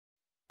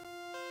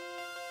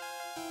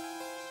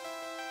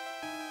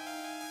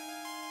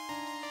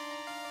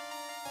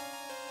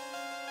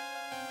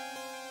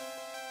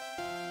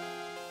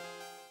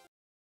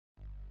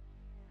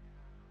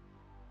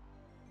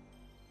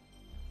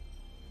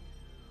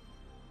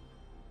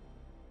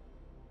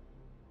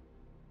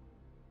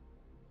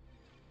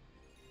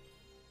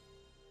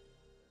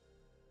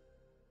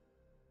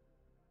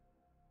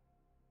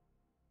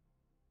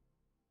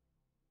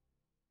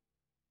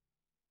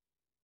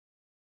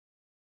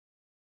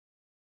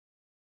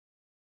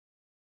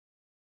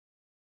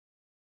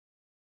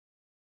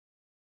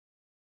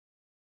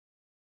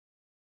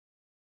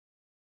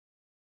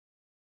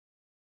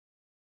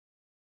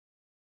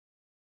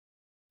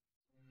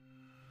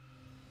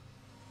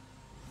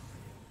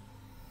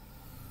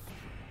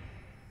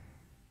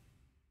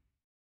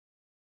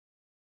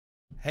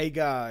Hey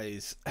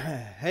guys,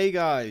 hey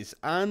guys,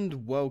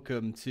 and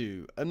welcome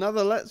to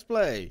another Let's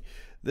Play.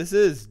 This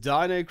is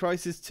Dino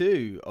Crisis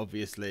 2,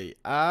 obviously.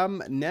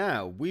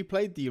 Now, we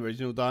played the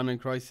original Dino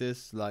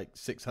Crisis like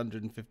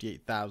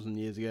 658,000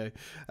 years ago,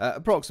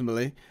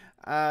 approximately.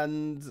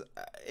 And,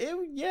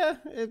 Dino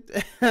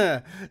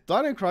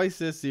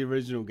Crisis, the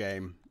original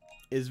game,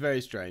 is very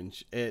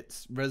strange.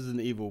 It's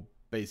Resident Evil,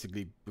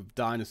 basically, with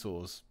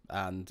dinosaurs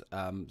and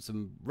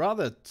some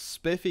rather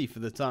spiffy, for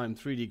the time,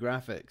 3D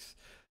graphics.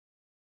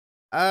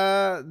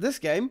 This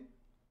game,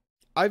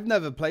 I've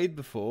never played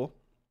before.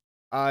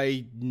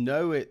 I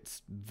know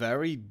it's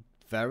very,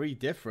 very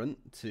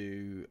different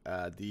to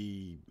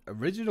the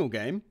original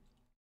game.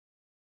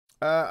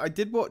 I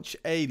did watch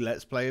a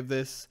Let's Play of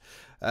this,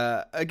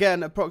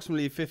 again,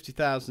 approximately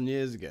 50,000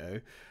 years ago,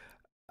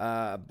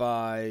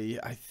 by,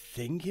 I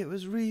think it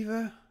was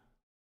Reva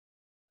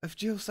of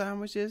Jill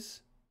Sandwiches.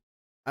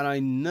 And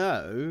I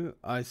know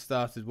I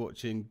started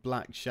watching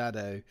Black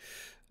Shadow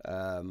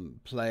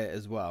play it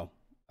as well.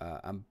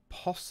 And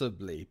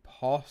possibly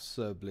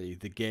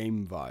the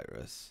Game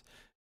Virus.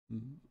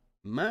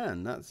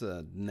 Man, that's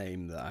a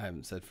name that I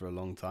haven't said for a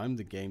long time.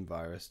 The Game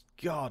Virus.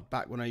 God,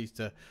 back when I used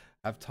to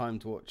have time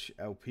to watch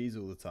LPs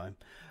all the time.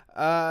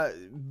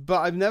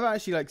 But I've never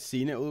actually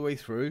seen it all the way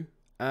through.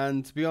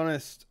 And to be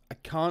honest, I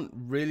can't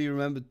really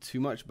remember too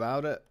much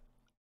about it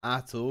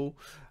at all,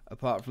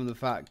 apart from the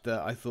fact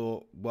that I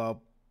thought,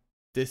 well,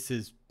 this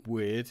is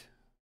weird.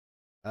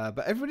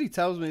 But everybody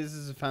tells me this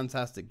is a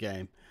fantastic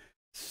game.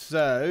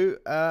 So,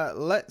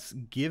 let's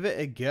give it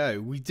a go.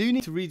 We do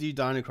need to redo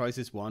Dino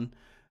Crisis 1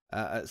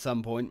 at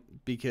some point,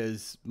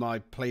 because my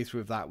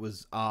playthrough of that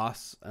was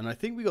arse, and I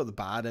think we got the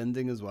bad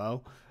ending as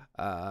well.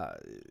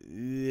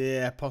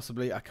 Yeah,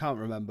 possibly. I can't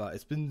remember.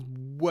 It's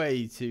been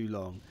way too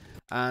long,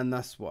 and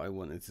that's what I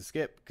wanted to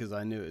skip, because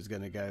I knew it was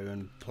going to go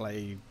and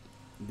play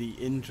the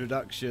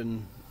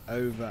introduction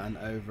over and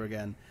over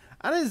again.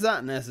 And is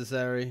that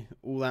necessary?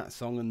 All that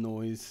song and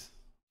noise?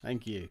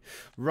 Thank you.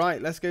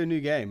 Right, let's go new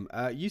game.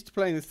 Used to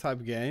playing this type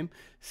of game.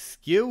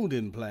 Skilled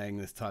in playing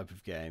this type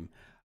of game.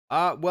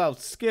 Well,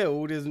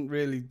 skilled isn't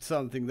really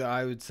something that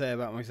I would say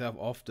about myself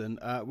often.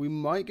 We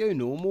might go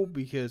normal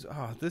because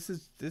this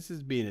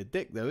is being a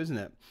dick though, isn't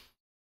it?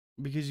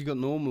 Because you got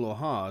normal or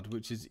hard,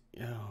 which is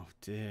oh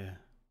dear.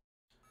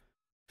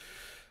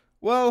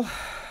 Well,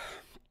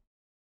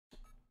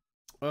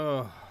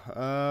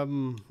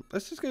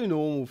 let's just go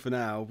normal for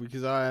now,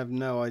 because I have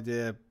no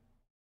idea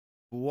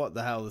what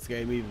the hell this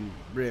game even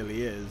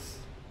really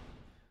is.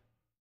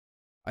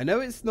 I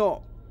know it's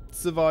not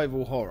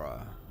survival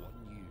horror.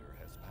 1 year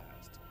has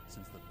passed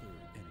since the third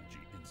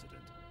energy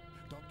incident.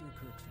 Dr.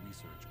 Kirk's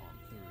research on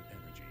third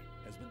energy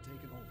has been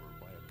taken over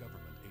by a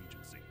government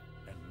agency,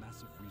 and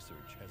massive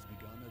research has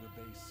begun at a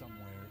base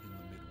somewhere in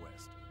the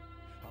Midwest.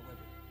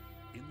 However,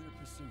 in their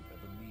pursuit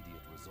of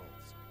immediate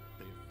results,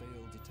 they have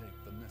failed to take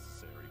the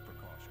necessary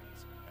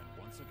precautions, and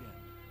once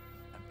again,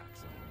 an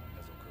accident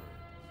has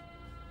occurred.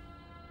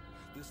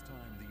 This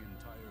time, the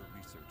entire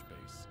research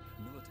base,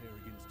 military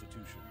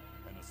institution,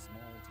 and a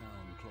small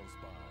town close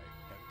by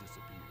have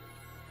disappeared.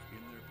 In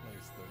their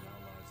place, there now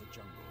lies a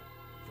jungle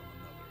from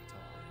another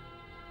time.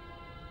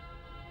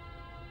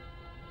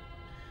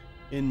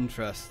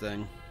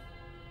 Interesting.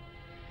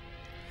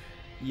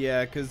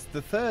 Yeah, because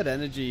the third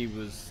energy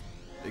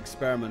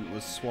experiment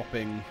was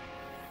swapping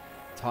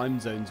time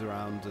zones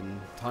around and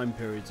time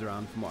periods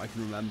around, from what I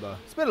can remember.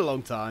 It's been a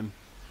long time.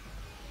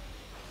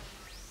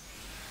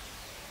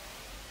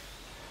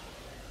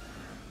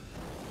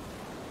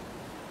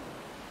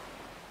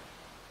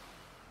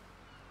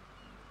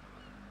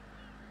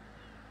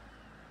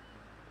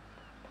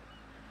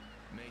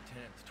 May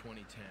 10th,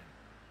 2010.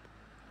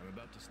 I'm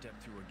about to step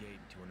through a gate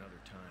into another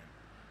time.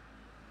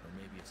 Or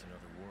maybe it's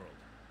another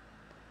world.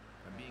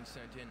 I'm being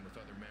sent in with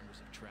other members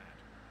of TRAT.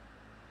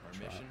 Our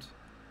mission?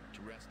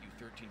 To rescue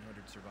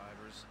 1,300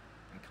 survivors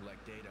and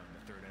collect data on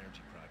the Third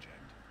Energy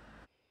Project.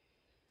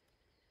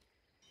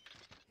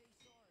 Hey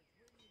Sarge,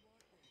 where do you want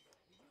this?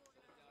 Did you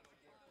organize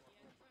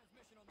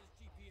transmission on this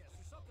GPS?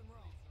 There's something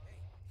wrong. Hey.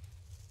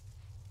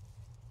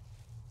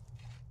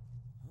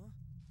 Huh?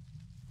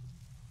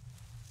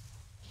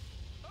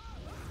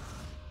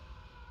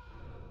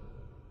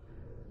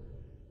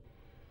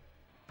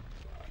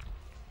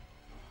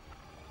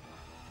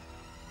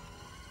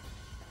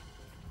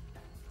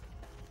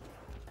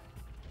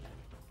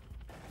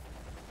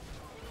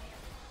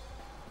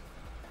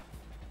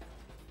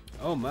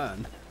 Oh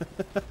man,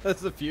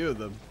 there's a few of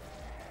them.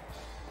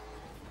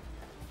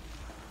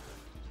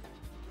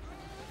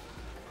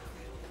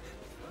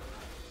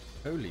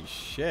 Holy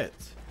shit.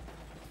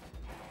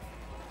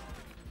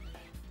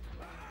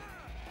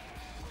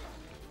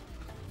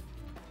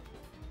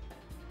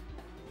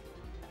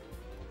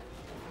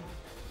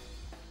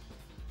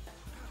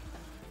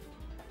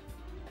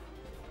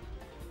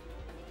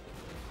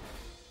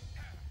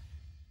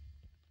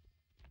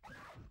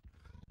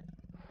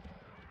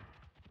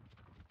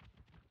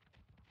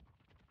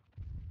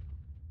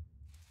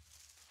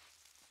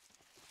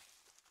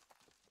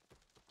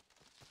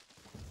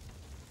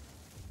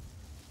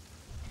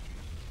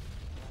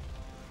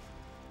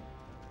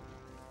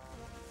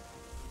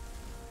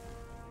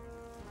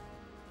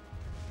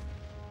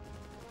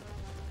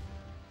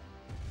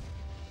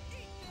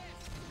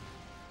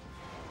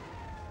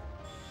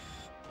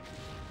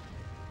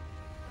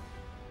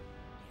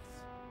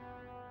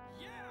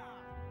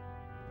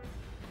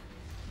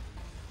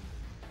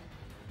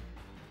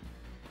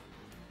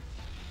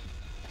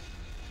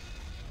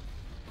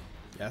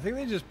 Yeah, I think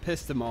they just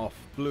pissed him off.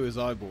 Blew his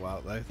eyeball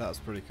out, though. That's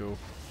pretty cool.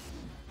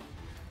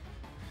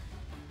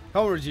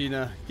 Come on,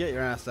 Regina. Get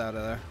your ass out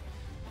of there.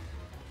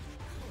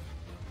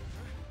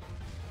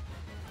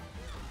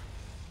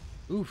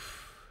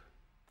 Oof.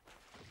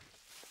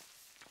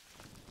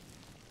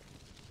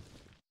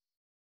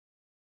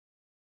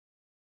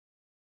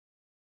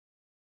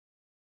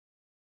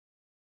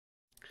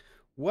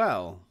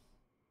 Well,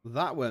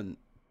 that went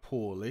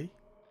poorly.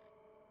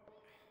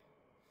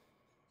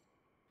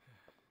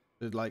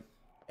 Did, like,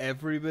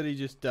 everybody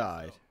just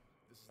died?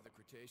 This is the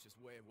Cretaceous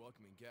way of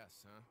welcoming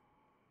guests, huh?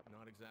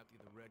 Not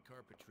exactly the red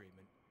carpet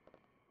treatment.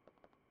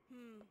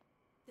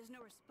 There's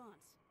no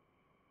response.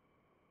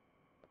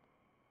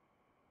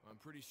 I'm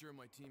pretty sure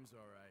my team's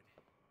all right.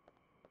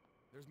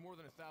 There's more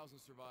than 1,000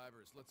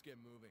 survivors. Let's get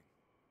moving.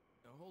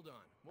 Now, hold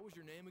on. What was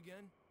your name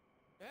again?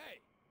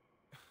 Hey!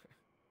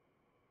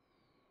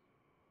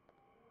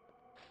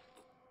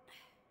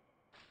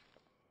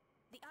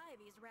 The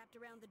ivy is wrapped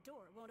around the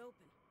door. It won't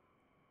open.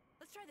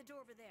 Let's try the door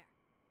over there.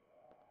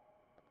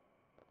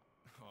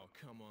 Oh,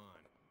 come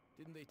on.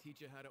 Didn't they teach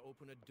you how to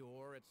open a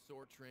door at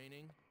SOAR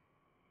training?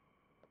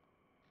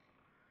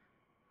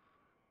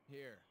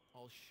 Here,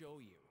 I'll show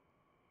you.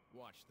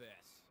 Watch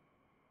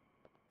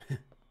this.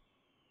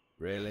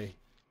 Really?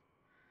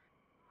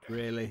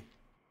 Really?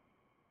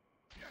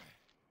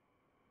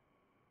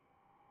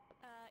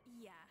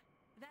 Yeah.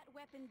 That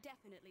weapon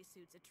definitely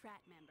suits a Trat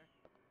member.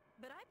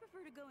 But I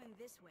prefer to go in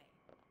this way.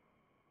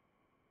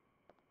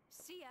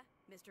 See ya,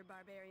 Mr.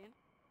 Barbarian.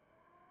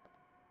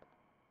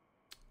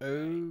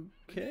 Okay.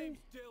 My name's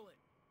Dylan.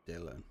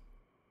 Dylan.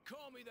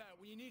 Call me that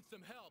when you need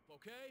some help,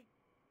 okay?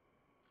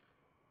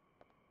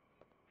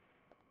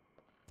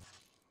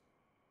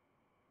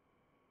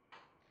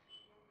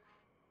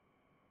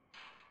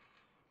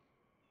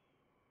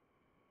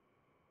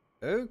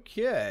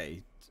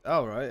 Okay.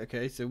 Alright,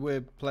 okay, so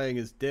we're playing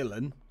as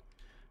Dylan.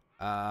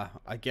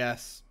 I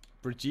guess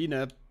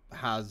Regina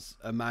has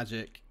a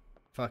magic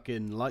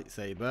fucking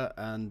lightsaber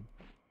and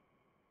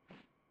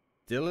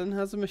Dylan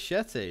has a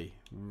machete.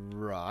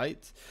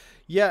 Right.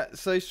 Yeah,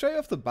 so straight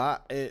off the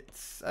bat,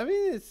 it's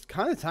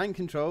kind of tank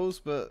controls,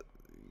 but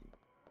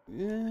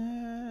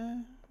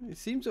yeah, it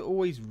seems to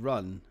always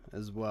run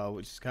as well,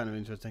 which is kind of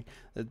interesting.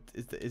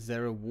 Is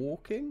there a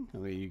walking? I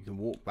mean, you can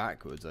walk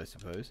backwards, I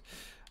suppose.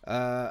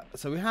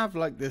 So we have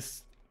like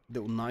this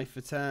little knife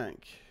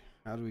attack.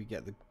 How do we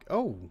get the...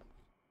 Oh,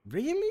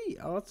 really?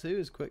 R2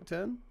 is quick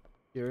turn?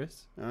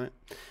 Curious. Alright.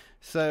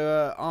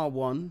 So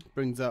R1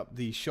 brings up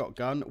the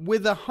shotgun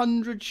with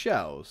 100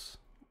 shells.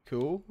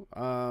 Cool.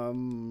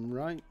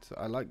 Right.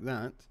 I like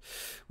that.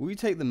 We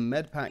take the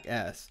Medpack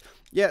S.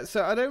 Yeah,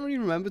 so I don't really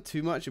remember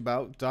too much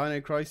about Dino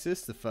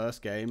Crisis, the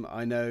first game.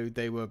 I know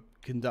they were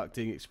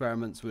conducting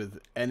experiments with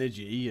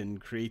energy and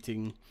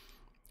creating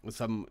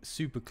some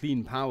super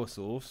clean power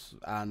source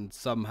and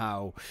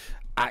somehow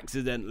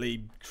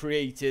accidentally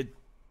created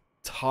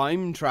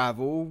time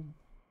travel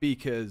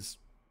because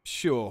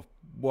sure,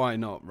 why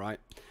not, right?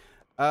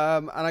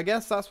 And I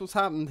guess that's what's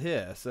happened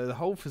here. So the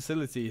whole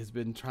facility has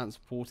been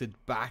transported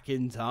back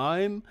in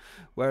time,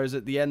 whereas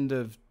at the end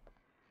of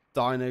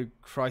Dino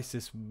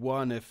Crisis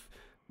 1, if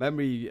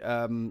memory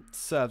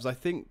serves, I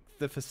think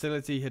the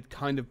facility had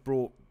kind of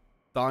brought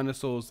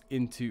dinosaurs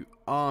into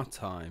our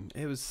time.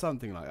 It was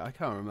something like, I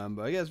can't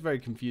remember. I guess it's very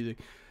confusing.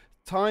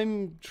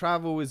 Time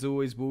travel is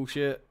always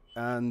bullshit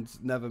and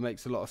never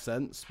makes a lot of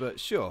sense,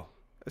 but sure,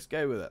 let's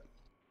go with it.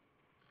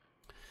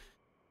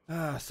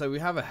 So we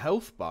have a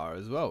health bar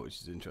as well, which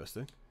is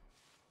interesting.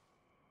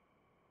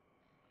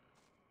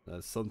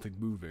 There's something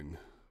moving.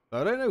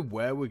 I don't know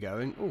where we're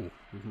going. Oh,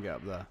 we can get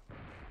up there.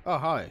 Oh,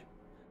 hi.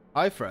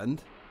 Hi,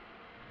 friend.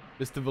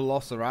 Mr.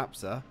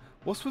 Velociraptor.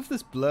 What's with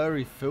this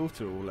blurry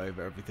filter all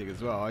over everything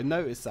as well? I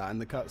noticed that in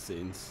the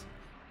cutscenes.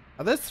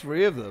 Oh, there's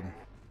 3 of them.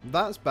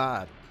 That's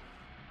bad.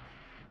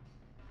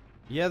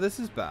 Yeah, this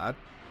is bad.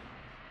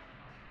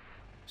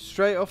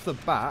 Straight off the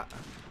bat.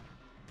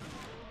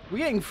 We're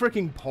getting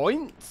freaking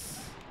points?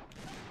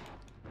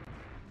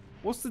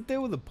 What's the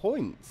deal with the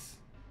points?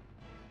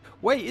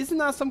 Wait, isn't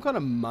that some kind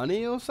of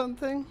money or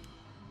something?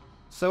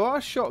 So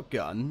our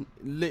shotgun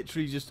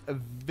literally just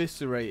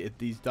eviscerated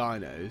these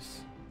dinos.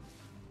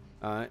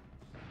 Alright.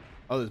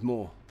 Oh, there's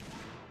more.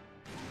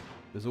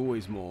 There's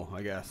always more,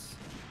 I guess.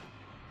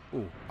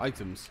 Oh,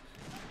 items.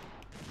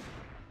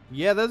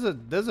 Yeah, there's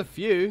a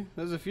few.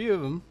 There's a few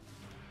of them.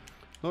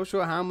 Not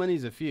sure how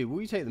many's a few. Will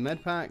you take the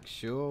med pack?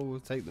 Sure, we'll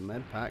take the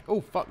med pack.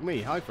 Oh, fuck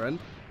me. Hi, friend.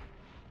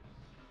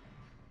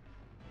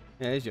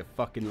 Yeah, here's your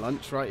fucking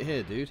lunch right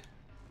here, dude.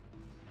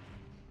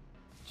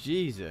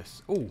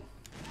 Jesus. Oh.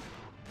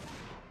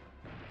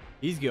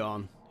 He's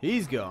gone.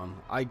 He's gone.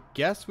 I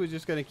guess we're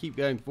just going to keep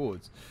going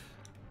forwards.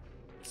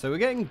 So we're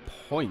getting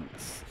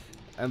points.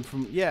 And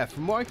from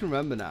what I can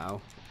remember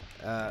now.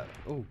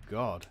 Oh,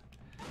 God.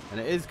 And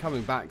it is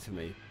coming back to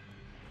me.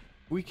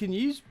 We can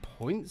use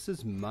points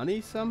as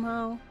money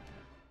somehow.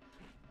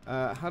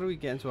 How do we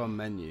get into our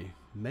menu?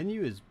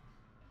 Menu is...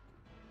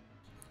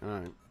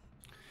 Alright.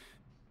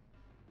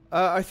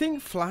 I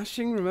think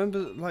flashing, remember,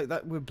 like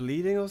that we're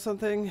bleeding or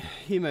something?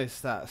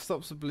 Hemostat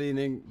stops the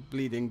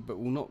bleeding, but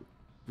will not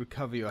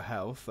recover your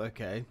health.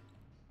 Okay.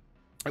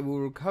 It will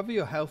recover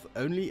your health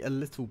only a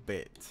little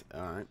bit.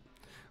 Alright.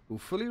 Will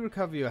fully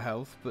recover your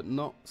health, but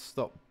not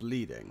stop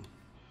bleeding.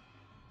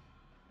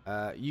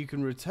 You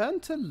can return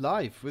to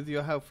life with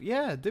your health.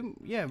 Yeah,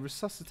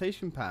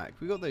 resuscitation pack.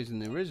 We got those in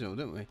the original,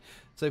 didn't we?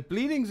 So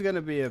bleeding's going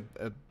to be a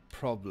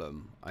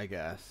problem, I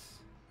guess.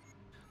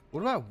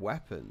 What about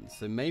weapons?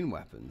 So main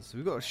weapons. So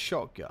we've got a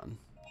shotgun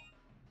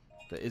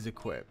that is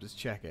equipped. Let's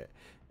check it.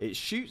 It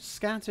shoots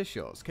scatter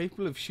shots,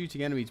 capable of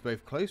shooting enemies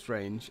both close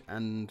range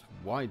and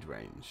wide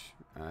range.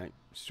 Alright,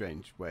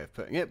 strange way of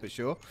putting it, but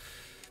sure.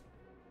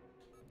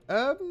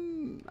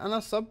 And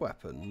our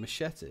sub-weapon,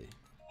 machete.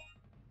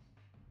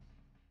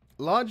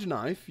 Large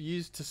knife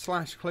used to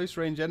slash close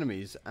range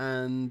enemies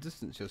and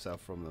distance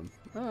yourself from them.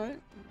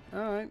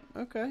 Alright,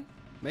 okay.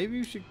 Maybe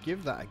we should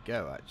give that a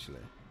go, actually.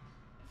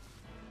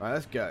 Alright,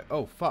 let's go.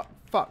 Oh, fuck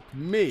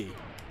me.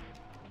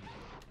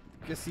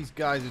 Guess these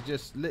guys are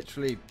just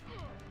literally...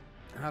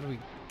 How do we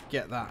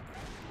get that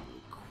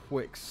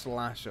quick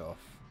slash off?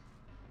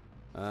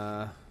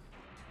 Now,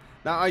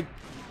 I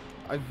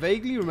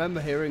vaguely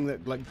remember hearing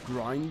that, like,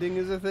 grinding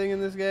is a thing in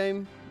this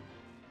game.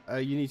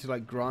 You need to,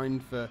 like,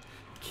 grind for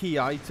key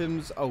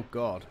items. Oh,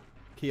 God.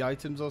 Key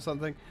items or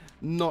something.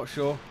 Not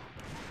sure.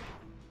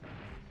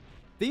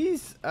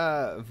 These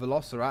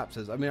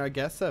velociraptors, I mean, I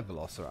guess they're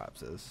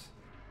velociraptors.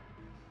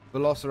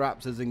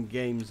 Velociraptors in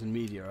games and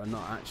media are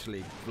not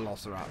actually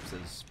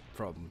velociraptors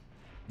from,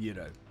 you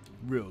know,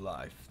 real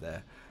life.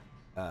 They're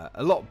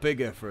a lot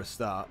bigger for a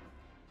start.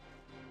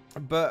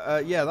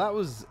 But, yeah, that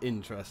was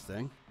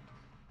interesting.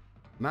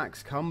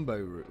 Max combo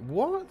route.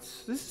 What?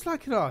 This is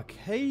like an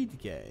arcade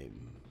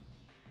game.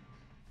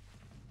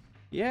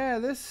 Yeah,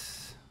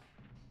 this...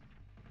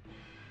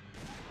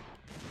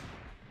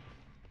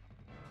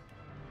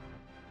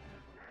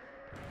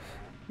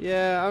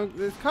 Yeah,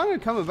 it's kind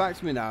of coming back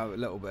to me now a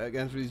little bit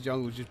against these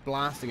jungles, just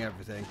blasting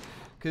everything.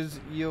 Because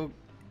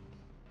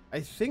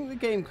I think the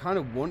game kind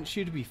of wants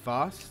you to be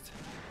fast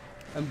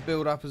and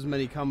build up as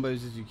many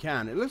combos as you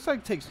can. It looks like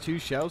it takes 2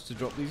 shells to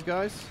drop these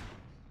guys.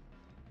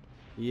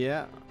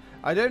 Yeah.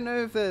 I don't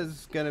know if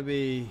there's going to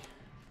be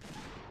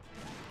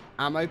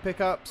ammo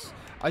pickups.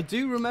 I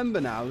do remember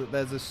now that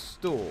there's a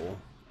store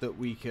that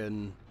we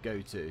can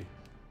go to.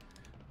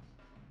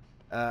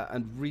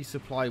 And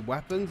resupply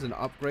weapons and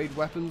upgrade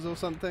weapons or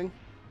something.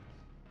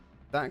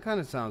 That kind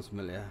of sounds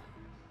familiar.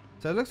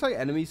 So it looks like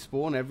enemies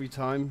spawn every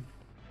time.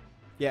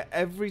 Yeah,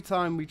 every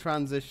time we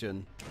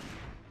transition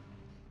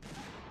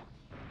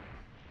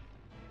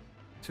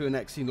to a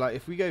next scene. Like,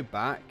 if we go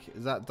back,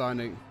 is that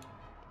Dino?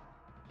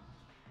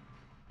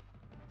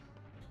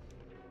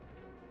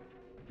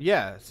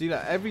 Yeah, see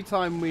that? Every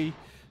time we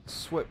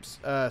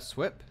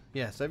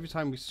Yes, every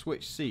time we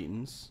switch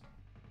scenes...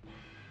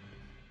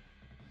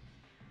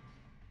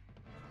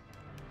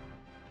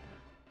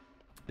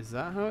 Is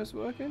that how it's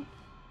working?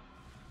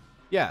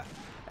 Yeah.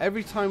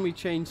 Every time we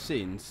change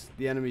scenes,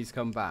 the enemies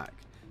come back.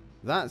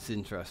 That's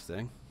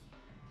interesting.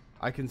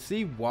 I can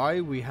see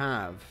why we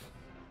have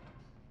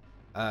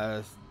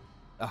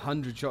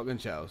 100 shotgun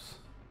shells.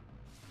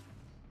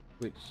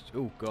 Which,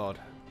 oh god.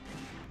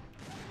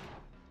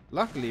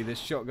 Luckily, this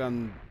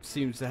shotgun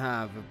seems to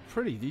have a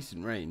pretty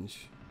decent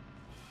range.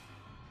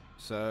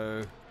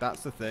 So,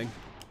 that's the thing.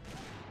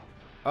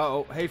 Uh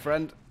oh, hey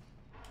friend.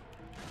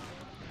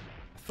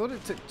 I thought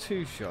it took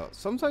 2 shots.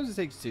 Sometimes it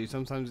takes 2,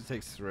 sometimes it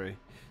takes 3.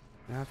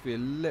 You have to be a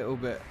little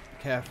bit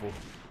careful.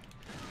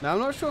 Now, I'm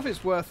not sure if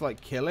it's worth, like,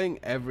 killing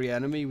every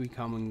enemy we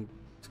come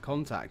into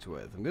contact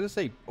with. I'm going to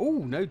say,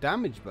 oh, no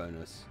damage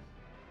bonus.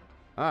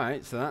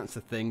 Alright, so that's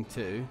a thing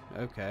too.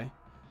 Okay.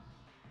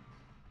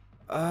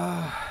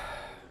 I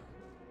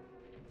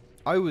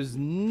was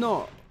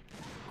not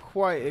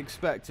quite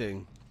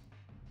expecting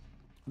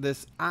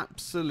this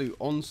absolute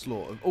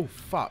onslaught of... Oh,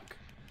 fuck.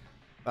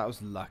 That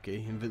was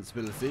lucky.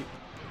 Invincibility.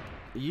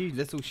 You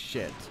little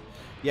shit.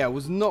 Yeah, I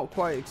was not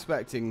quite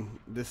expecting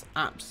this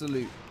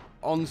absolute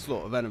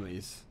onslaught of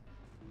enemies.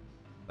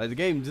 Like, the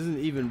game doesn't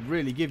even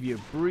really give you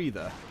a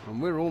breather.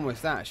 And we're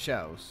almost out of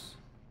shells.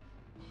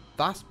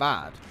 That's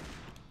bad.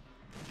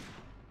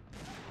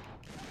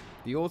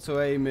 The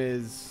auto-aim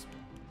is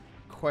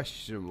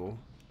questionable.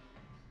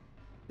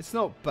 It's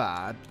not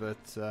bad,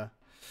 but...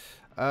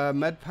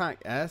 Medpack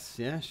S.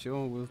 Yeah,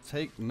 sure. We'll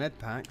take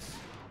medpacks.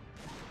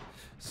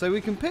 So we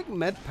can pick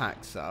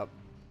medpacks up.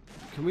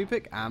 Can we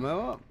pick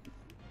ammo up?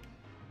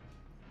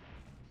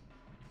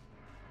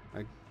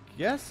 I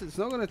guess it's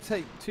not going to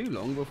take too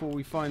long before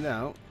we find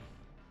out.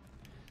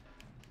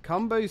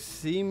 Combos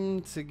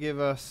seem to give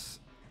us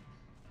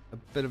a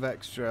bit of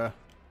extra.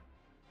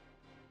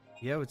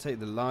 Yeah, we'll take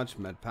the large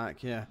medpack,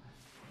 yeah.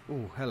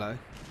 Oh, hello.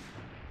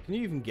 Can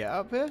you even get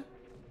up here?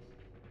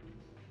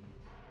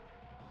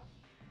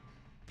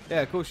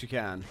 Yeah, of course you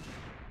can.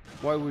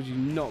 Why would you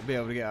not be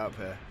able to get up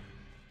here?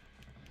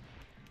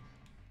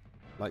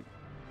 Like,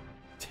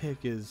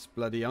 Ticker's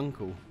bloody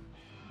uncle.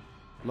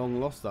 Long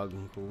lost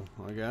uncle,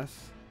 I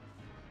guess.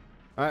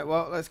 Alright,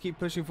 well, let's keep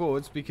pushing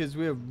forwards because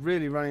we're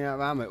really running out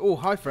of ammo. Oh,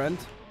 hi, friend.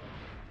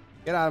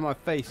 Get out of my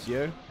face,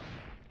 yo.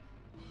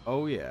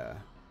 Oh, yeah.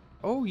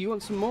 Oh, you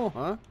want some more,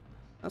 huh?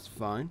 That's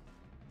fine.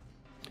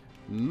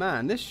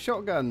 Man, this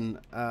shotgun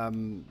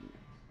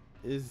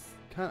is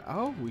kind of...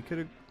 Oh, we could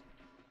have...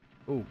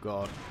 Oh,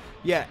 God.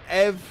 Yeah,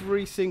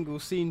 every single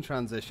scene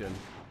transition,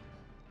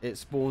 it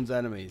spawns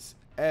enemies.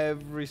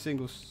 Every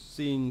single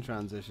scene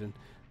transition.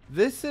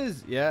 This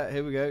is... Yeah,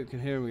 here we go. You can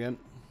hear him again.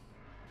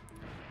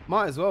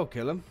 Might as well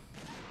kill him.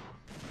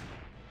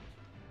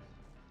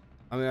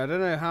 I mean, I don't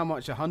know how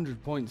much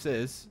 100 points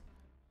is.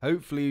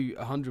 Hopefully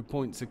 100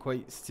 points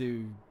equates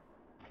to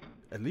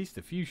at least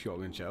a few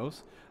shotgun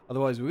shells.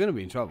 Otherwise, we're going to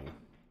be in trouble.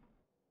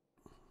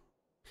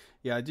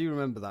 Yeah, I do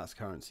remember that's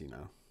currency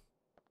now.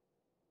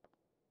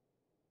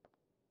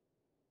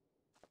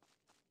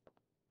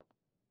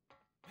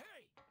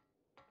 Hey!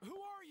 Who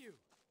are you?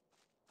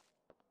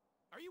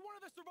 Are you one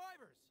of the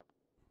survivors?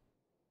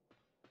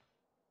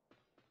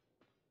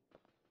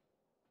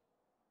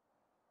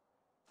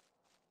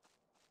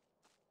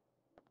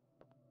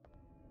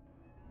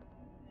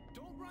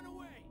 Don't run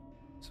away!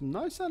 Some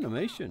nice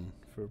animation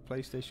for a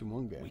PlayStation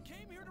 1 We game.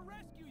 came here to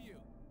rescue you!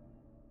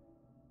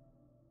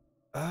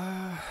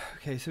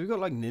 Okay, so we got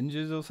like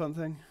ninjas or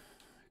something.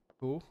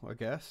 Cool, I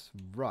guess.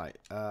 Right,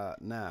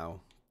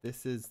 now,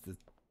 this is the...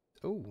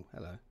 Oh,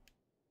 hello.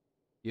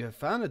 You have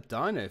found a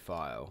Dino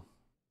file.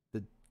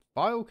 The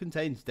file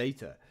contains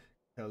data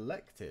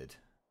collected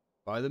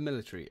by the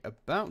military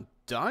about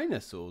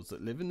dinosaurs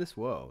that live in this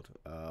world.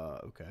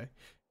 Okay.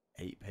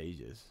 8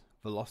 pages.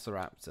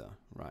 Velociraptor,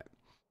 right.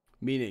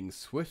 Meaning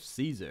Swift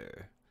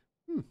Caesar.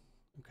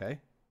 Okay.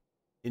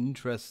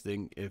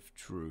 Interesting if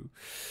true.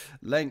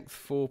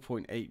 Length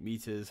 4.8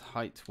 meters,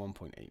 height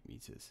 1.8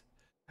 meters.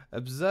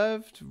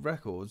 Observed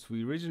records,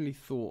 we originally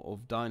thought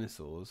of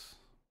dinosaurs.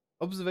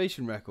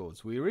 Observation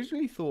records, we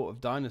originally thought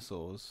of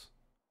dinosaurs.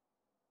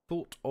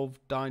 Thought of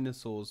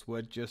dinosaurs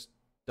were just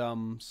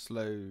dumb,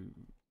 slow.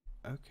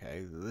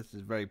 Okay, this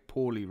is very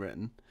poorly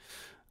written.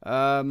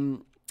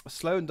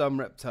 Slow and dumb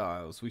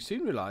reptiles. We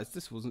soon realized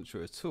this wasn't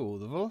true at all.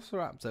 The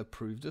Velociraptor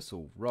proved us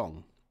all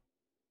wrong.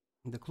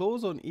 The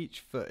claws on each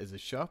foot is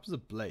as sharp as a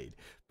blade,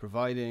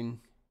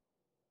 providing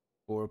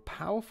for a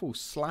powerful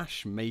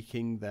slash,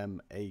 making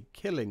them a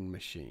killing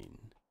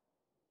machine.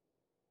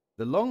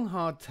 The long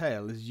hard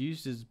tail is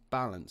used as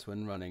balance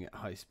when running at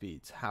high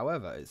speeds.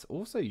 However, it's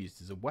also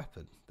used as a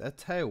weapon. Their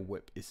tail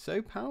whip is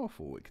so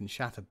powerful it can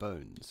shatter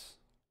bones.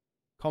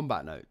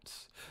 Combat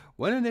notes.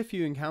 When and if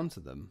you encounter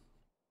them,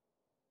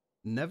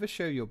 never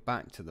show your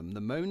back to them.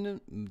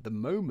 The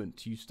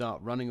moment you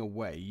start running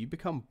away, you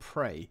become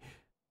prey.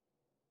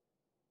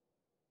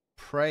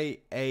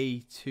 Prey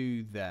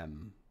to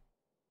them.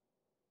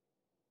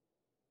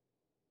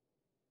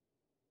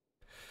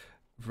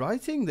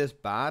 Writing this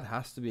bad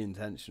has to be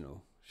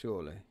intentional,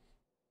 surely.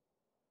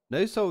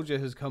 No soldier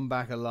has come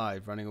back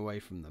alive running away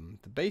from them.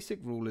 The basic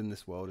rule in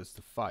this world is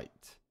to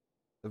fight.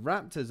 The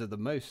raptors are the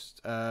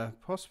most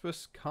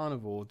prosperous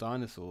carnivore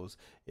dinosaurs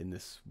in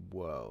this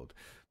world.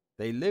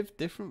 They live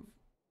different...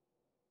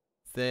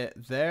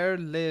 There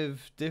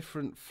live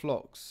different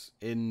flocks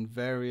in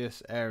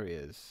various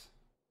areas.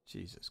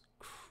 Jesus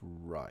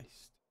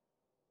Christ.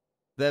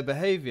 Their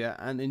behavior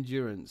and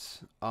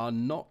endurance are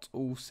not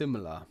all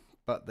similar,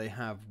 but they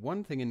have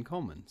one thing in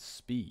common: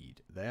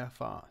 speed. They are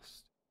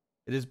fast.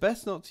 It is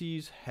best not to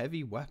use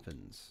heavy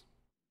weapons.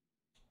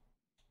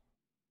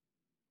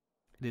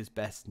 It is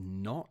best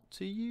not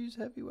to use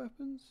heavy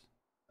weapons?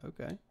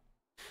 Okay.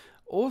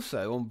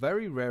 Also, on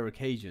very rare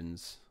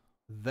occasions,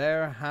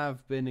 there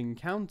have been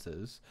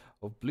encounters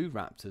of blue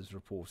raptors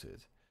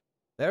reported.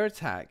 Their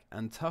attack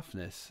and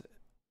toughness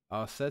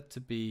are said to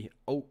be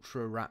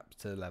ultra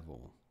raptor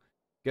level.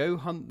 Go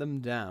hunt them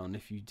down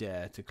if you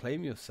dare to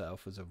claim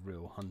yourself as a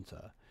real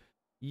hunter.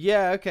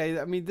 Yeah, okay,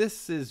 I mean,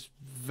 this is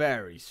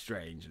very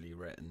strangely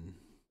written.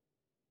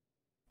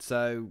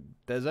 So,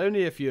 there's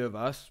only a few of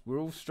us. We're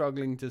all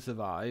struggling to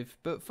survive.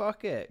 But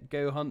fuck it.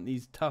 Go hunt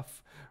these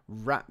tough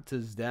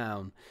raptors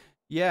down.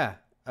 Yeah,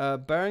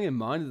 bearing in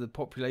mind that the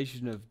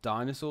population of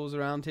dinosaurs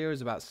around here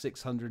is about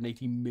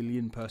 680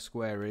 million per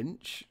square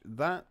inch.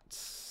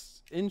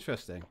 That's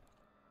interesting.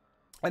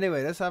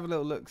 Anyway, let's have a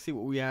little look, see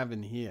what we have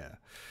in here.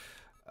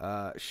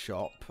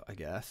 Shop, I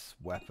guess.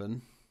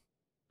 Weapon.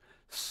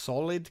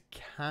 Solid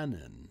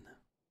cannon.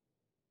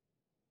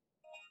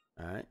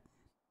 Alright.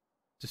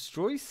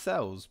 Destroys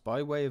cells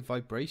by way of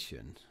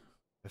vibration.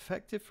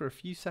 Effective for a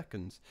few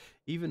seconds,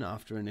 even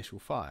after initial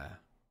fire.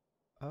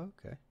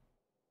 Okay.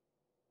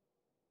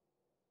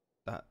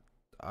 That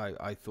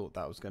I thought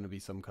that was going to be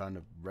some kind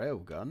of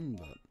railgun,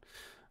 but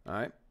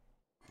alright.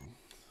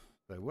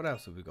 So what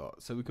else have we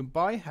got? So we can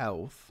buy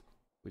health,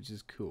 which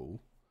is cool.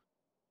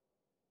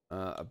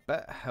 I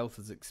bet health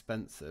is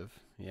expensive.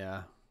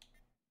 Yeah.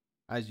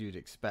 As you'd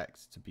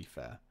expect, to be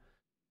fair.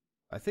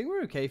 I think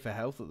we're okay for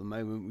health at the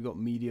moment. We got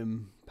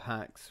medium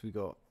packs. We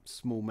got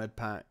small med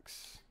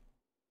packs.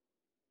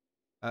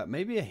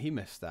 Maybe a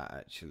hemostat,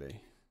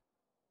 actually.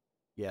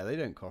 Yeah, they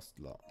don't cost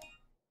a lot.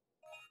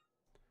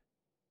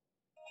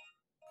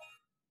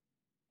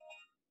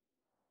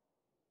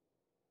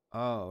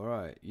 Oh,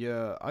 right.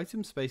 Your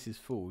item space is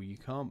full. You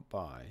can't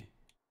buy.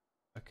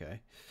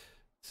 Okay.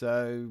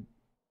 So...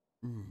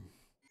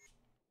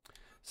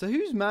 So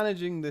who's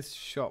managing this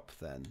shop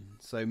then?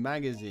 So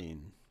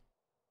magazine.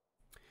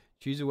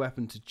 Choose a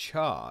weapon to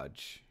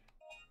charge.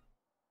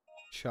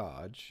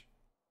 Charge.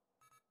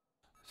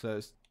 So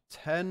it's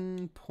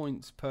 10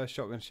 points per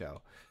shotgun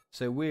shell.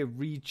 So we're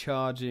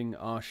recharging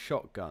our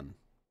shotgun.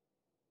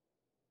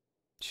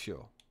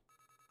 Sure.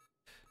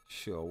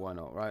 Sure, why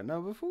not? Right,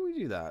 now before we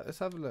do that, let's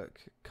have a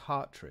look.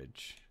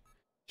 Cartridge.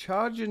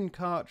 Charge and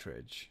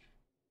cartridge.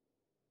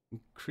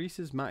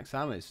 Increases max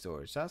ammo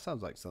storage. That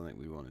sounds like something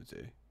we want to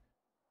do.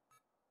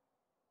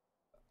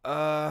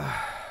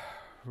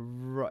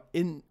 Right.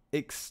 In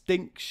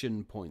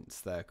extinction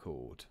points, they're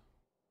called.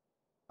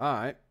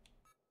 Alright.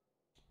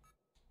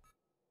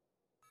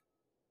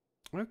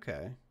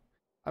 Okay.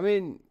 I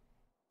mean,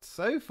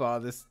 so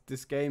far this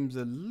game's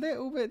a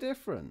little bit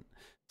different.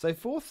 So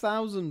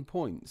 4,000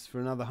 points for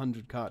another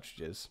 100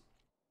 cartridges.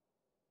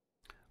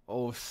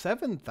 Or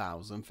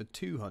 7,000 for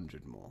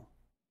 200 more.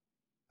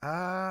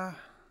 I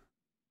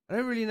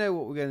don't really know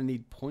what we're going to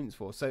need points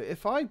for. So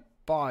if I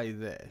buy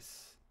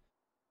this,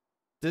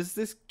 does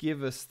this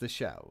give us the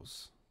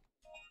shells?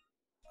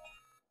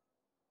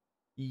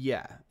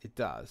 Yeah, it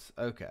does.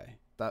 Okay,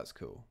 that's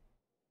cool.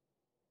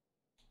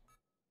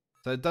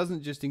 So it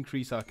doesn't just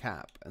increase our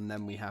cap and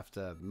then we have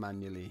to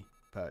manually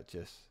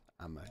purchase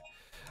ammo.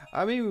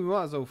 I mean, we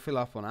might as well fill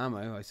up on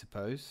ammo, I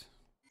suppose.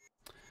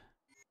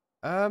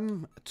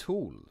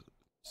 Tool.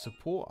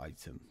 Support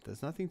item.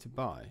 There's nothing to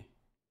buy.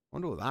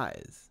 Wonder what that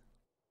is.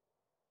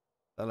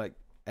 They're like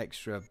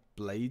extra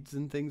blades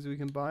and things we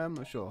can buy. I'm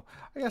not sure.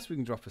 I guess we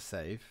can drop a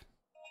save.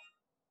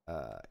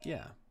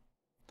 Yeah.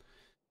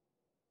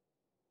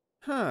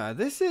 Huh,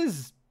 this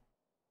is...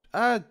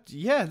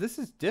 yeah, this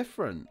is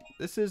different.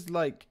 This is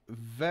like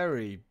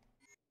very,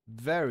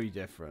 very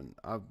different.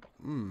 I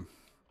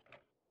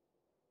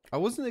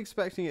wasn't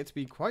expecting it to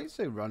be quite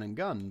so run and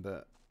gun,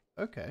 but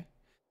okay.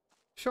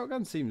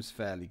 Shotgun seems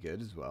fairly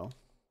good as well.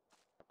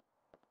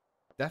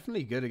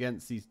 Definitely good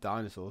against these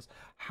dinosaurs.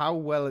 How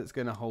well it's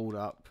going to hold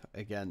up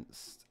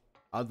against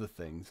other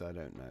things, I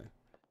don't know.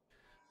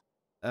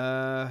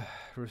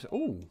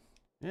 Oh,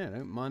 yeah,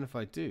 don't mind if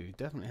I do.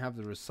 Definitely have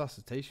the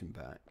resuscitation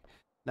pack.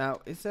 Now,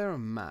 is there a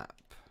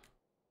map?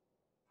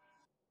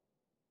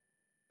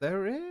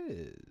 There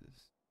is.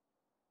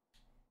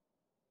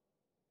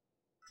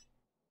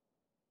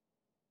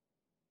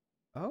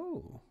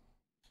 Oh.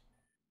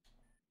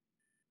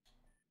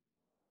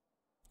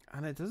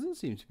 And it doesn't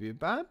seem to be a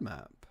bad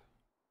map.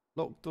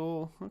 Locked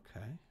door.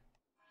 Okay.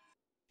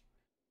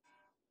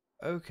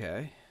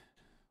 Okay.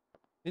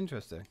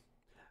 Interesting.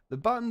 The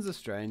buttons are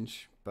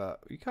strange, but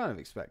you kind of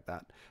expect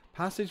that.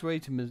 Passageway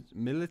to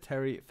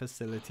Military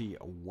Facility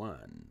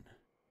 1.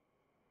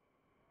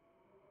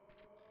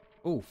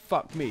 Oh,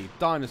 fuck me.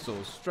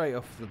 Dinosaurs straight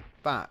off the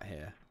bat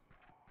here.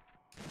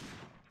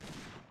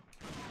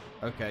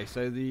 Okay,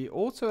 so the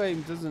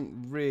auto-aim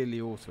doesn't really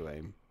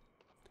auto-aim.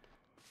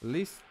 At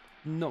least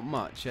not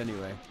much,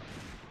 anyway.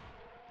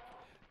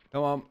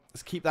 Come on,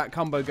 let's keep that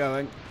combo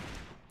going.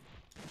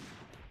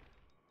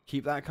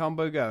 Keep that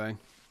combo going.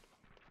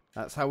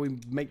 That's how we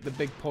make the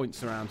big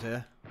points around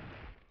here.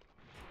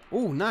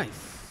 Oh,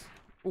 nice.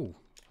 Oh,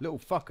 little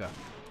fucker.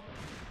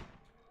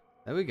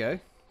 There we go.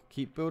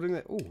 Keep building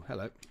it. Oh,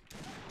 hello.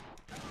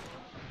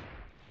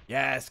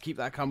 Yes, keep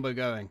that combo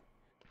going.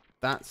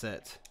 That's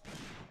it.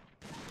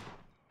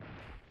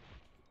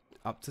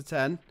 Up to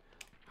 10.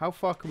 How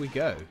far can we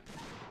go?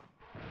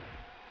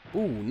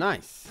 Oh,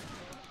 nice.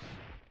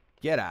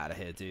 Get out of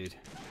here, dude.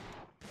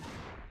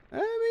 I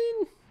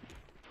mean...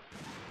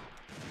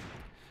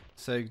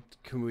 So,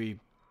 can we...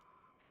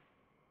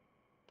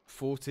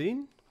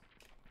 14?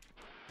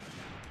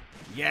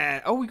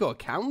 Yeah. Oh, we got a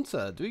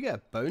counter. Do we get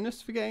a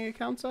bonus for getting a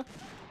counter?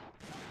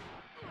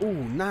 Oh,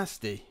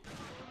 nasty.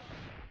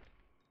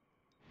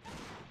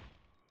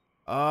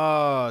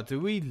 Oh, do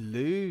we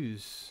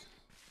lose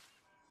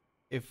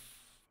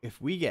if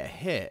we get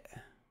hit?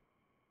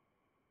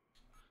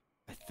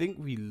 I think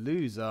we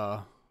lose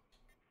our...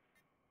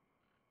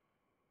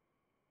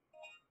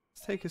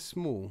 Let's take a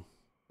small.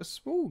 A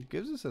small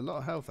gives us a lot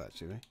of health,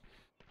 actually.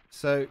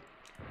 So,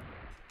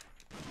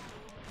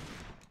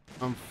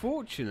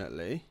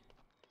 unfortunately,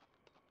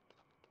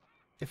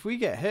 if we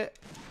get hit,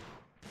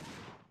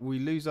 we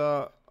lose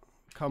our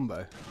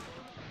combo.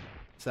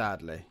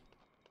 Sadly.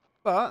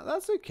 But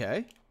that's okay.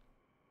 Is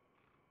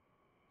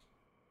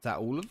that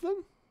all of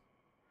them?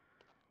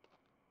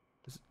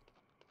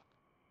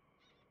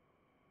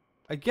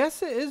 I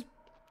guess it is.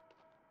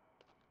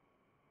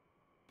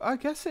 I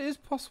guess it is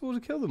possible to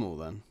kill them all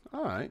then.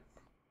 Alright.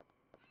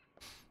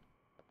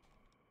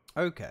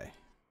 Okay.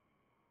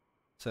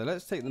 So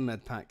let's take the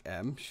medpack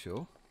M,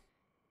 sure.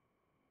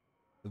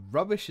 The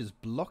rubbish is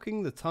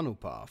blocking the tunnel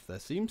path. There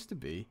seems to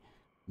be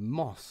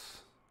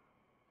moss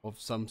of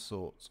some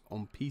sort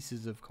on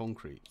pieces of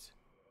concrete.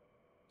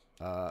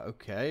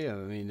 Okay, I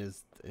mean,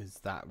 is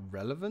that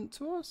relevant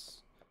to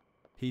us?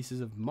 Pieces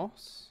of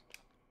moss?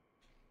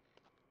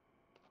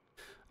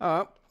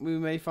 Alright, we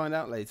may find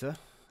out later.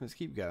 Let's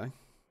keep going.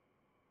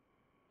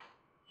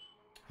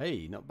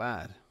 Hey, not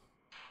bad.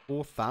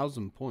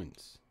 4,000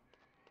 points.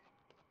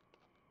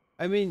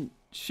 I mean,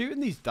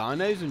 shooting these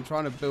dinos and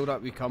trying to build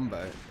up your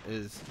combo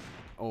is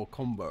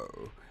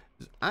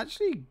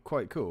actually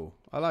quite cool.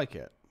 I like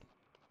it.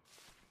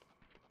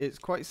 It's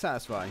quite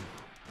satisfying.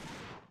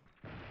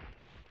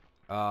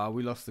 Ah,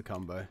 we lost the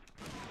combo.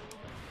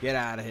 Get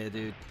out of here,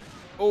 dude.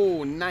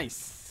 Oh,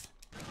 nice.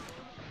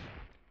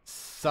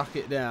 Suck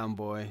it down,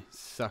 boy.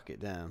 Suck it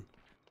down.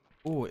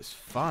 Oh, it's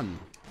fun.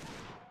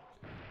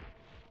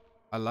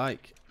 I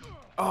like.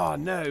 Oh,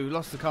 no.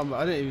 Lost the combo.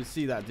 I didn't even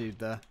see that dude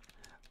there.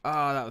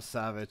 Ah, that was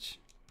savage.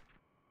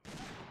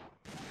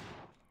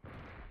 Can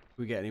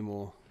we get any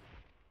more?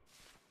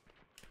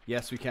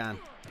 Yes, we can.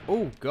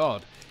 Oh,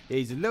 God. Yeah,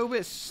 he's a little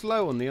bit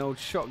slow on the old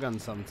shotgun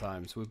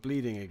sometimes. We're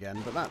bleeding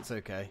again, but that's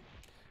okay.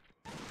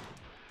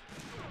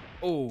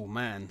 Oh,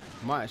 man.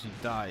 Might actually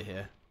die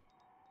here.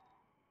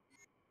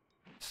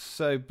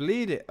 So,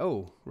 bleeding.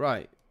 Oh,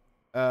 right.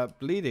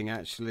 Bleeding,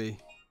 actually.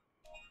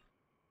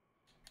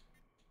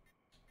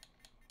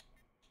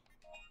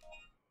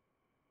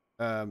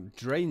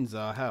 Drains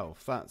our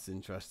health. That's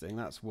interesting.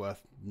 That's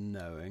worth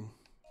knowing.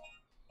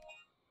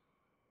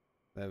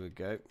 There we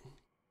go.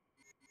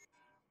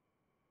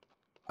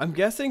 I'm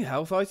guessing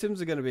health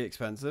items are going to be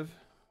expensive.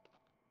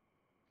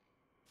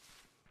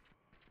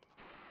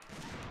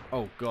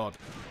 Oh, God.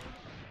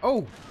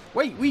 Oh,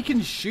 wait, we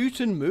can shoot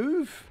and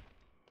move?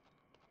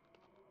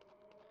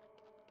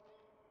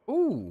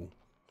 Ooh.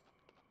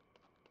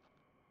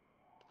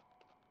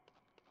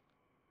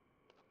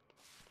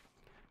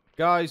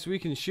 Guys, we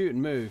can shoot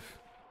and move.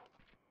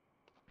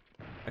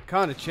 It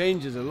kind of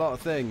changes a lot of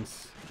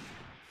things.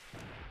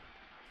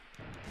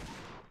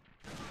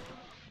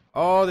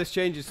 Oh, this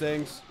changes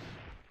things.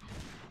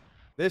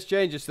 This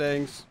changes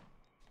things.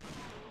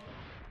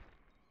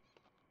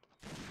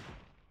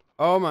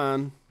 Oh,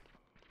 man.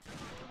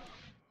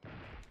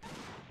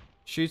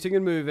 Shooting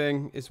and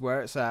moving is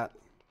where it's at.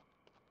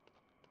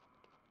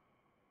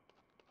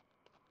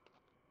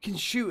 You can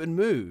shoot and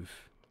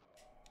move.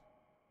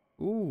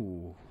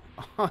 Ooh,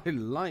 I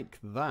like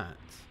that.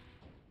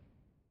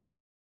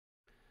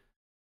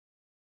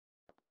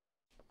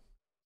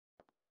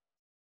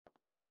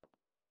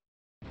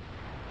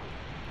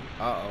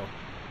 Uh-oh.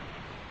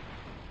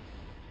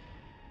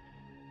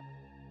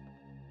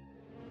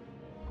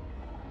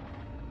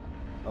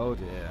 Oh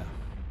dear.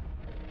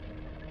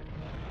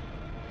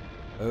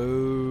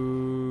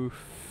 Oh,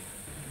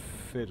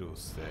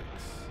 fiddlesticks.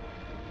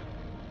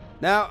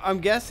 Now, I'm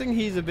guessing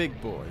he's a big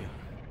boy.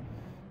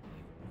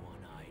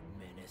 One-eyed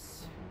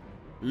menace.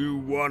 You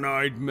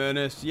one-eyed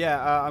menace.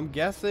 Yeah, I'm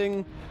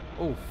guessing...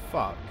 Oh,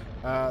 fuck.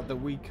 That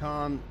we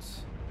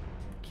can't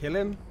kill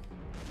him?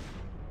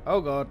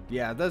 Oh, God.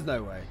 Yeah, there's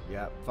no way.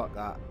 Yeah, fuck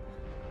that.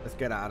 Let's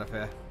get out of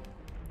here.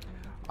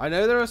 I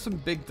know there are some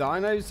big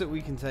dinos that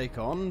we can take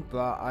on,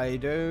 but I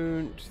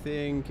don't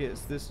think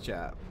it's this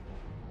chap.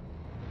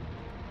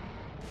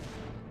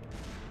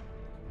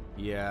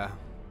 Yeah.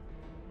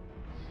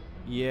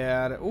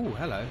 Yeah. Oh,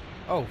 hello.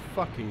 Oh,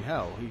 fucking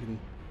hell. He can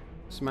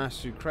smash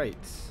through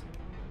crates.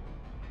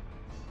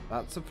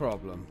 That's a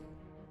problem.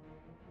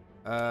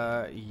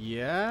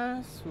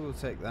 Yes, we'll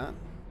take that.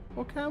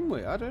 Or can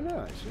we? I don't know,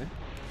 actually.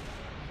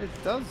 It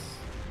does.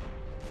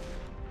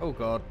 Oh,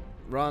 God.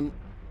 Run.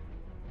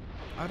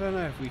 I don't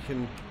know if we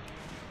can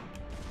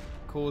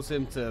cause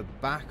him to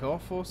back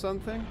off or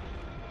something.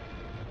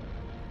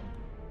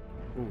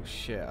 Oh,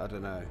 shit. I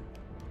don't know.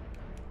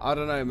 I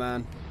don't know,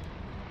 man.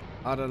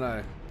 I don't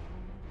know.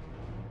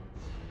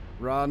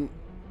 Run.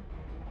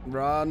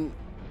 Run.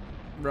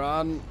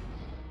 Run.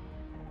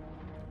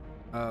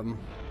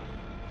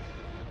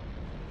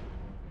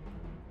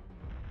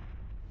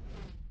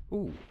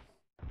 Ooh.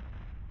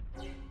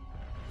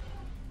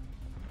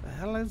 The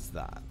hell is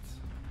that?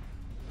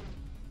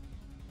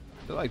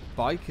 They're like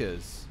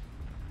bikers.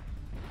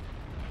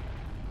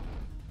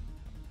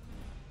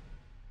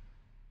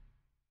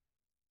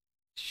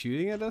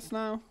 Shooting at us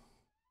now?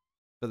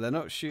 But they're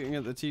not shooting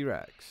at the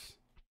T-Rex.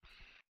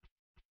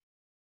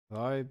 Have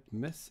I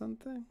missed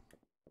something?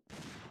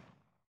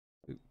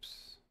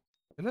 Oops.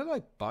 They look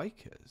like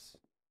bikers.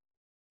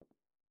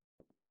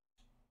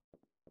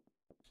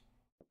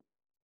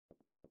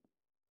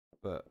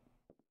 But,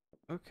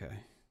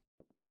 okay.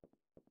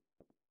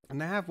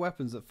 And they have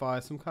weapons that fire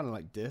some kind of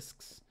like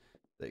discs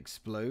that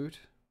explode.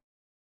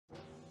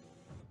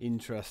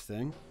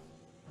 Interesting.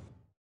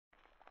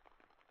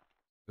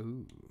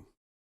 Ooh.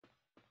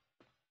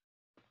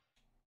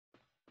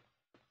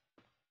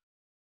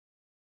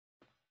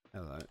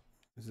 Hello.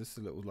 Is this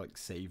a little like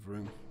save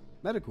room?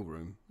 Medical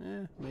room?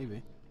 Yeah,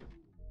 maybe.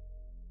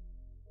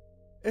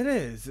 It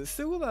is. It's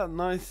still got that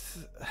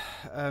nice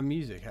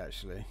music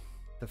actually.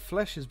 The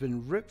flesh has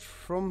been ripped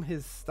from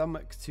his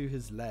stomach to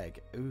his leg.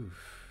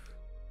 Oof.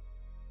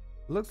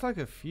 Looks like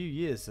a few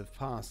years have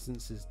passed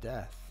since his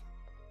death.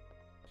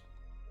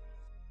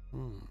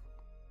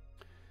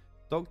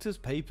 Doctor's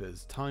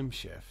papers, time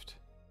shift.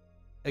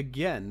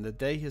 Again, the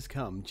day has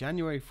come,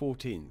 January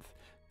 14th.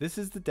 This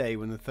is the day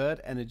when the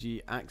third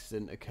energy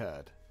accident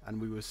occurred,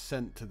 and we were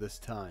sent to this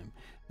time.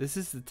 This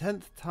is the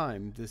 10th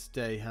time this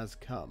day has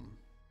come.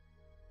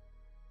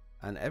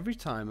 And every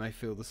time I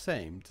feel the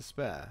same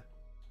despair.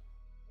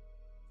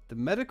 The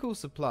medical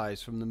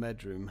supplies from the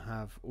medroom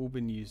have all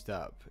been used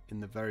up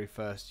in the very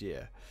first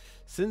year.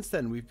 Since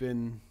then we've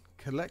been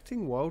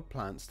collecting wild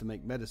plants to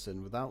make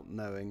medicine without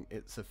knowing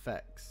its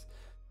effects.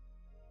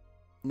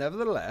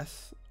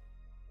 Nevertheless,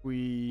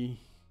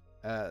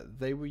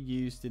 they were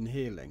used in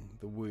healing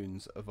the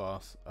wounds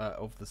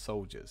of the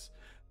soldiers,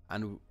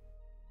 and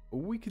all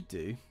we could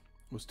do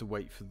was to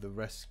wait for the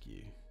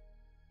rescue.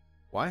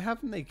 Why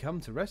haven't they come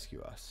to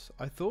rescue us?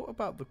 I thought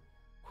about the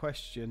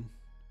question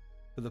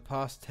for the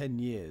past 10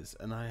 years,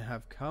 and I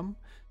have come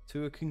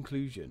to a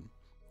conclusion.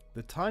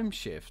 The time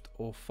shift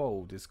or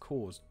fold is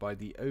caused by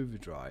the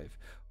overdrive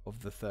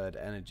of the third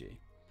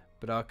energy,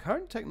 but our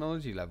current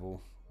technology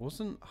level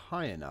wasn't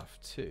high enough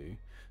to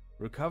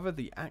recover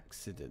the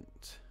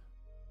accident.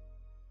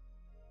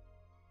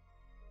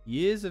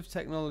 Years of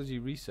technology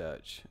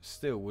research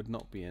still would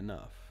not be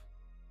enough.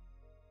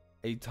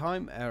 A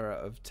time error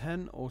of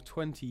 10 or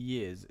 20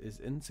 years is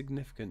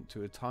insignificant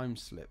to a time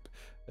slip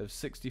of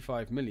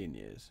 65 million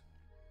years.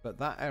 But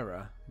that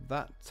error,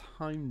 that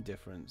time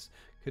difference,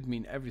 could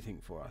mean everything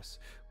for us.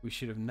 We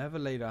should have never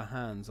laid our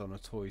hands on a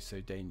toy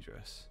so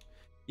dangerous.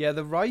 Yeah,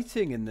 the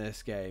writing in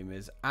this game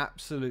is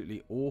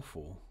absolutely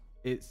awful.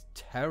 It's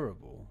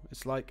terrible.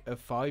 It's like a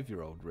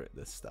 5-year-old wrote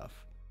this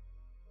stuff.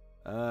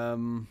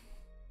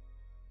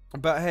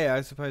 But hey,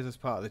 I suppose that's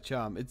part of the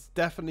charm. It's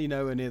definitely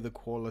nowhere near the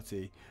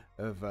quality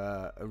of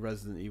a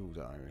Resident Evil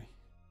diary.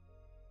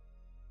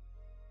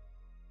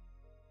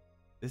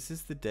 This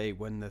is the day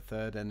when the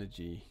third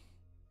energy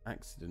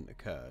accident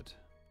occurred.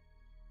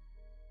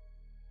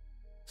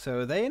 So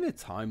are they in a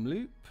time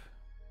loop?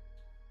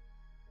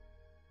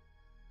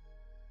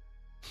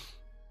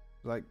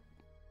 Like,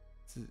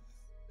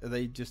 are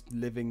they just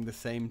living the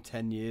same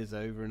 10 years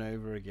over and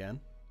over again?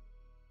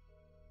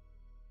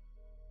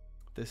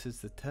 This is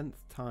the 10th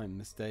time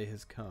this day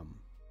has come.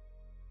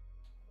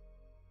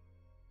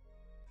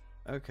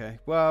 Okay,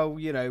 well,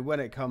 you know, when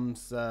it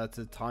comes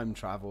to time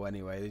travel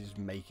anyway, they just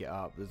make it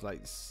up. There's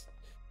like,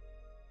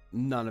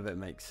 none of it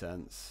makes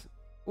sense.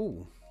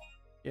 Ooh,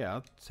 yeah,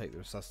 I'll take the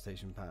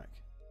resuscitation pack.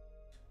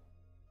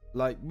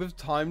 Like, with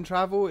time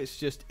travel, it's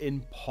just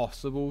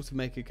impossible to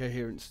make a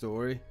coherent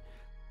story,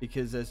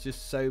 because there's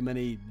just so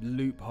many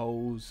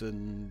loopholes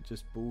and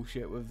just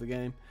bullshit with the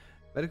game.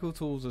 Medical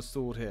tools are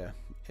stored here.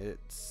 It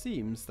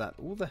seems that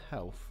all the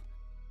health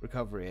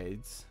recovery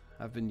aids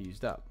have been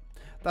used up.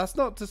 That's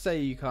not to say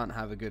you can't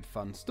have a good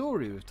fun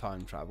story with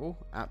time travel.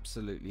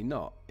 Absolutely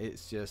not.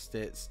 It's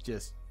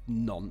just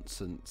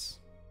nonsense.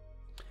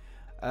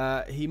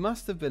 He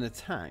must have been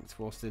attacked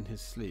whilst in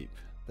his sleep.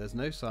 There's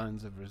no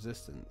signs of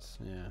resistance.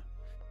 Yeah.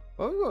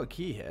 Well, we've got a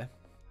key here.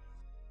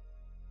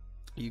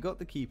 You got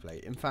the key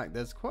plate. In fact,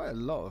 there's quite a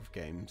lot of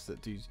games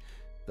that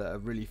are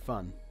really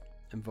fun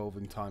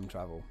involving time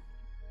travel.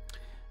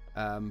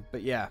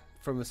 But yeah,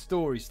 from a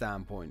story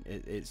standpoint,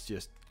 it's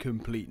just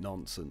complete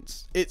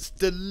nonsense. It's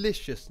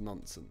delicious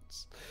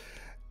nonsense.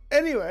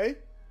 Anyway,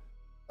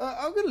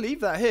 I'm going to leave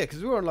that here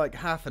because we're on like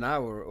half an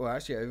hour, or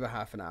actually over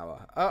half an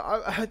hour.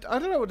 I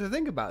don't know what to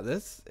think about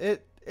this.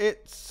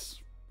 It's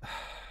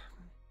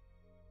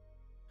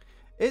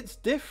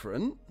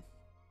different.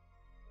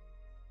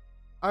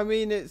 I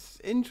mean, it's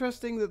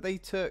interesting that they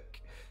took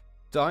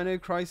Dino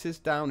Crisis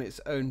down its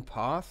own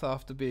path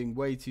after being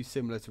way too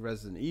similar to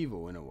Resident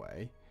Evil in a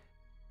way.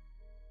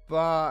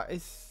 But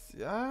it's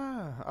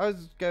I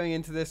was going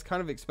into this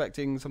kind of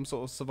expecting some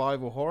sort of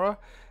survival horror.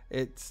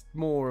 It's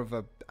more of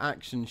a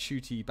action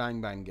shooty bang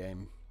bang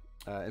game.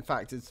 In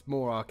fact, it's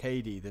more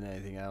arcadey than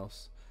anything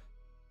else.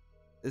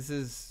 This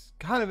is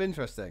kind of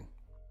interesting.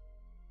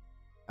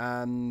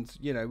 And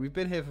you know, we've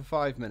been here for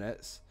 5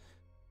 minutes,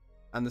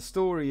 and the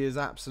story is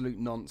absolute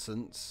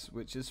nonsense,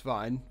 which is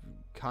fine.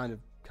 Kind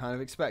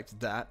of expected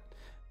that.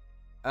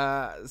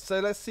 So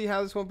let's see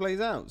how this one plays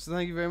out. So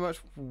thank you very much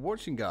for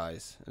watching,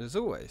 guys, and as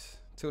always,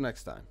 till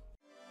next time.